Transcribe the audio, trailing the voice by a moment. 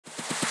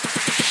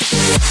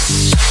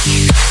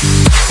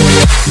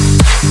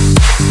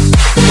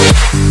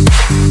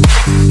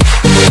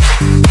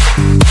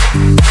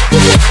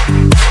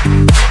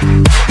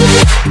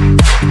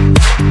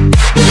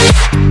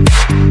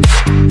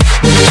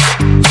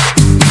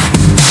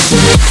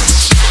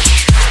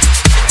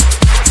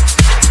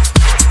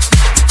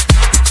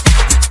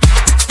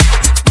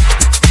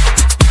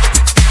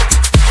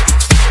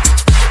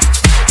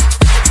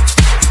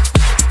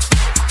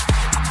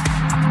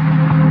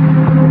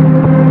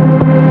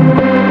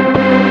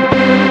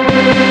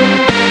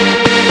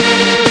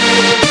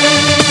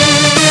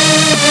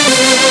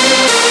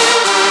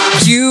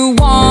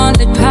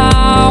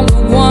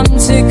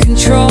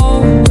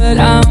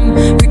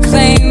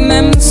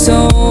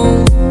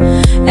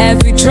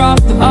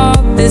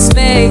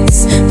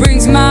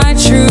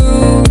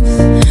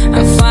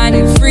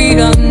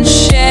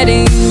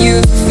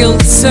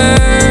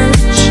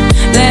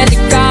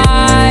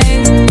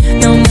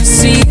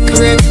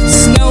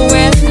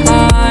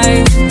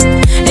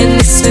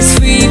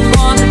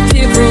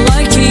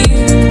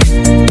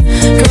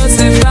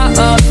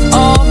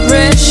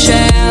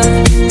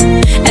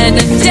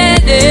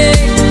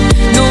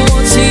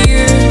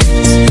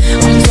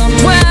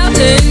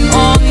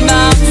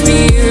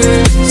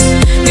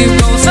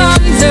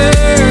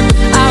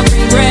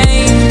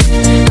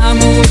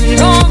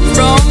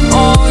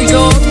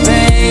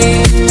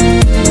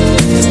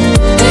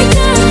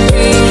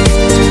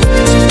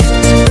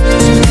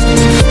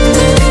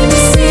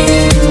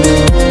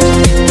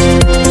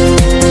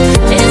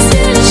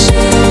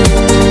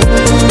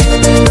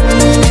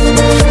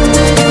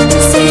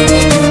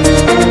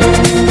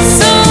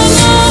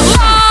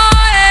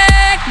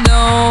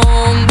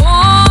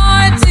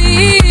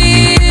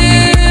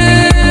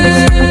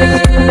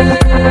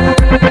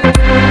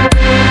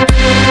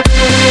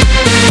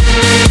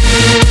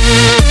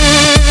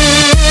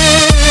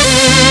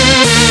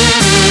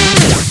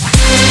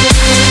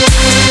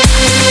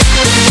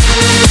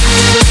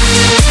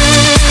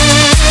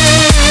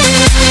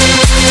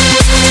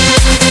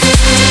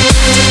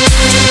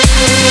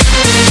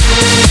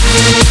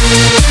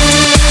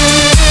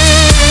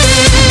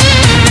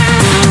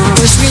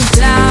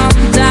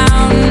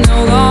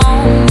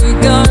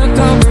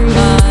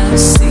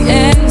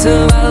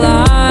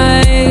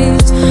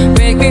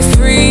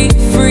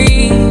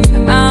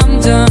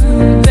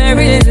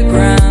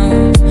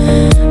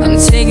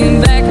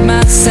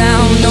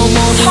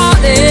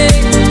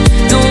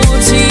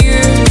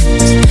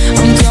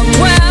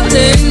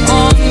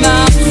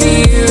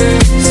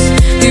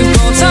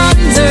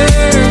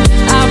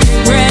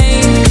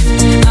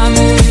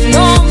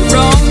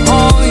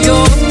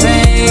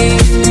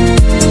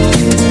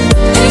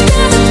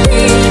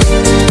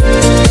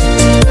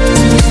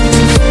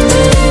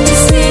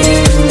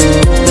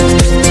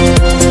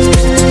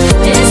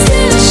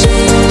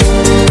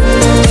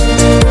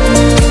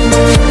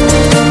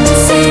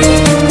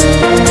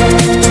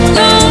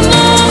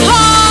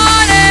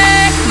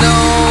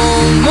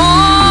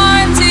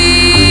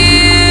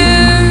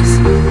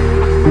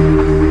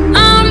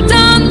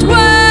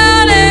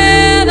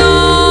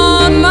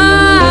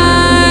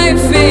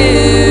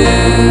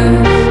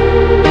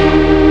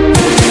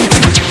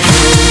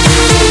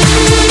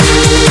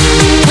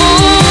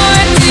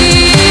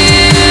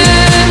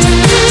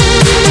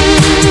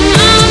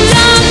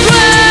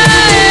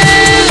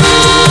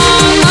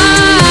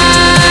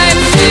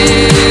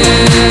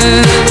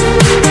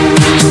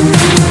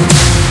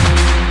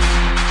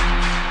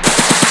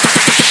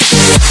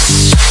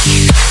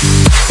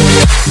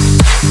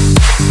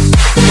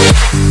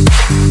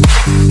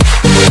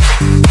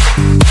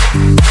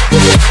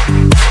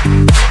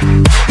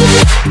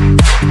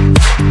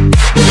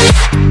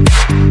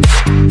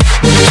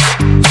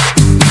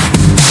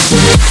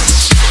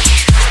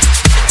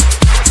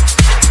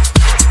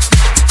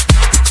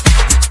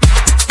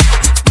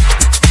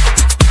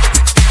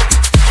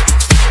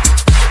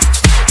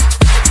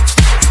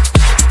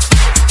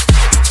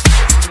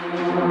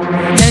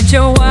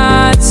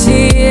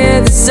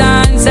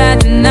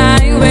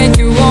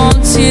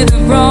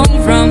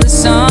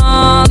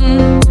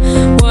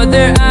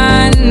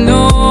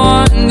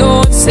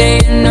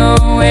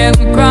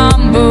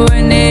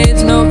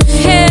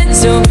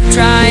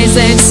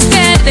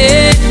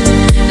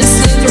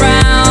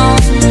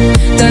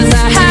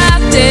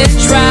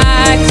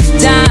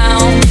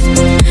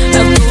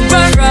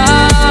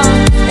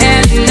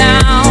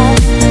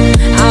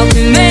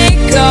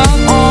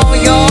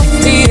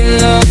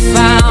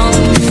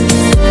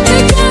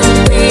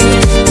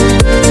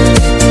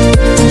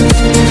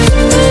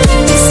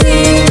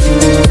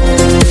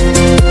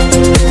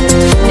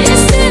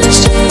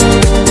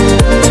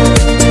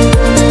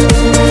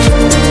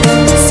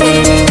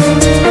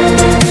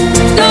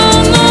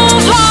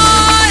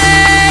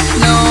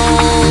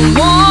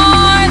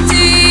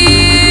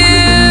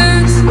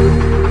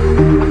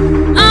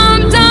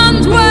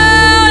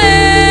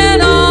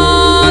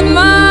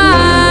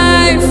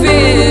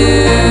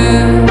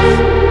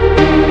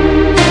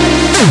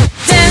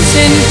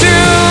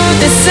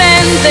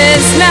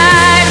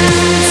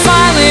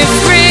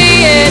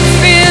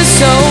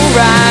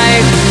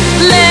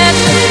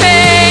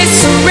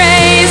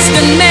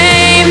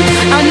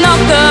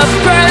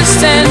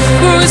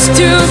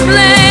to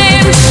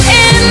blame?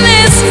 In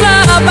this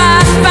club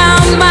I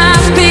found my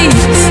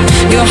peace.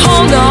 Your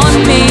hold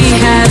on me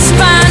has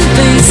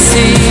finally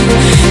seen.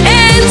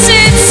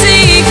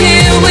 Entity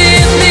here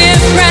with their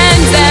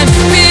friends that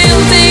feel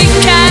the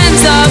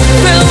kinds of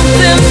proof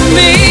of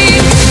me.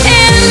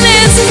 In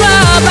this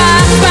club I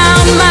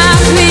found my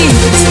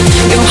peace.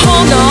 Your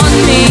hold on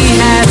me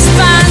has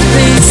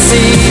finally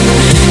seen.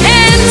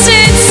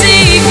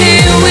 Entity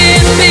here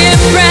with their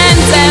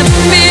friends that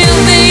feel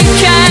the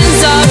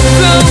kinds of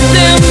proof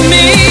of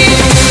me.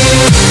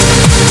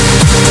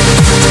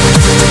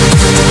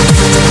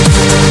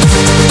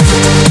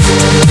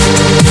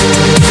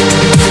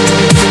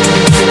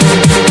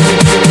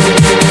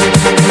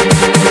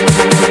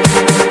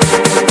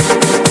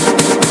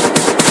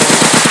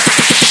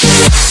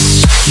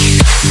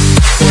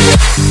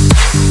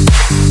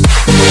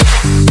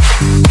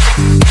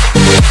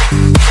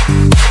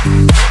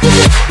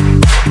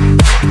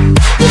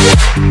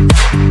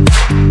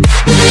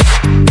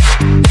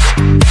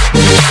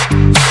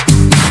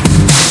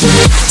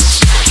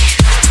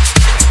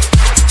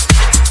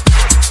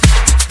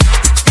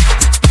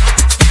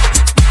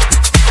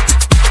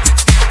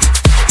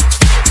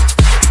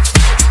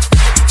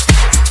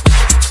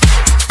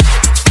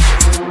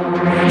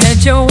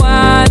 You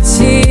want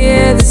to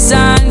hear the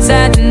songs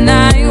at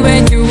night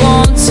when you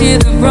won't see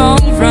the wrong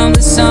from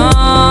the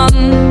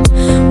sun.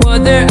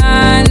 Whether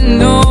I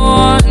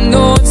know,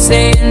 no,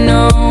 say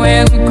no,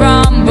 and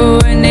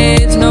crumble, and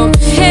it's no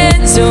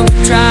head to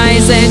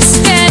tries. Let's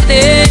get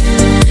it,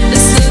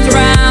 this is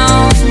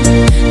round.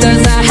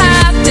 Does I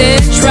have to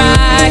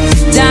track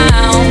you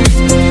down?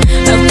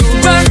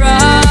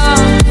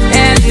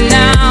 And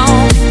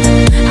now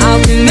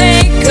I can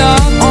make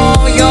up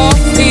all your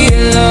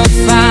feel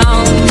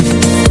found.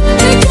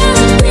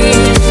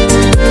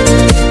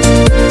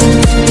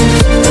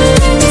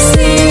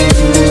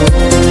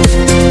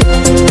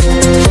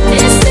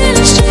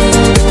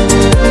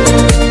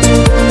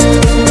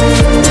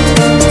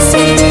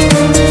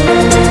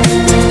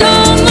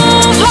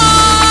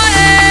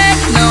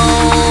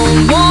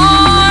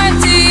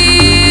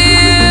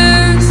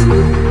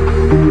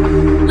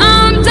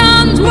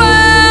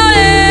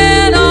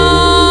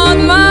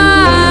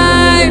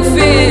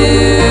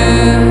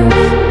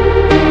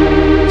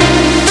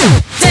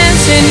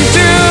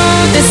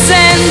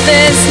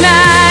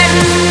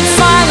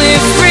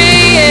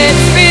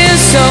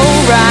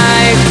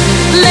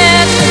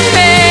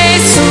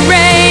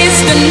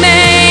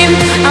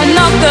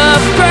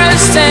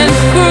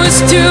 Who's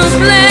to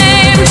blame?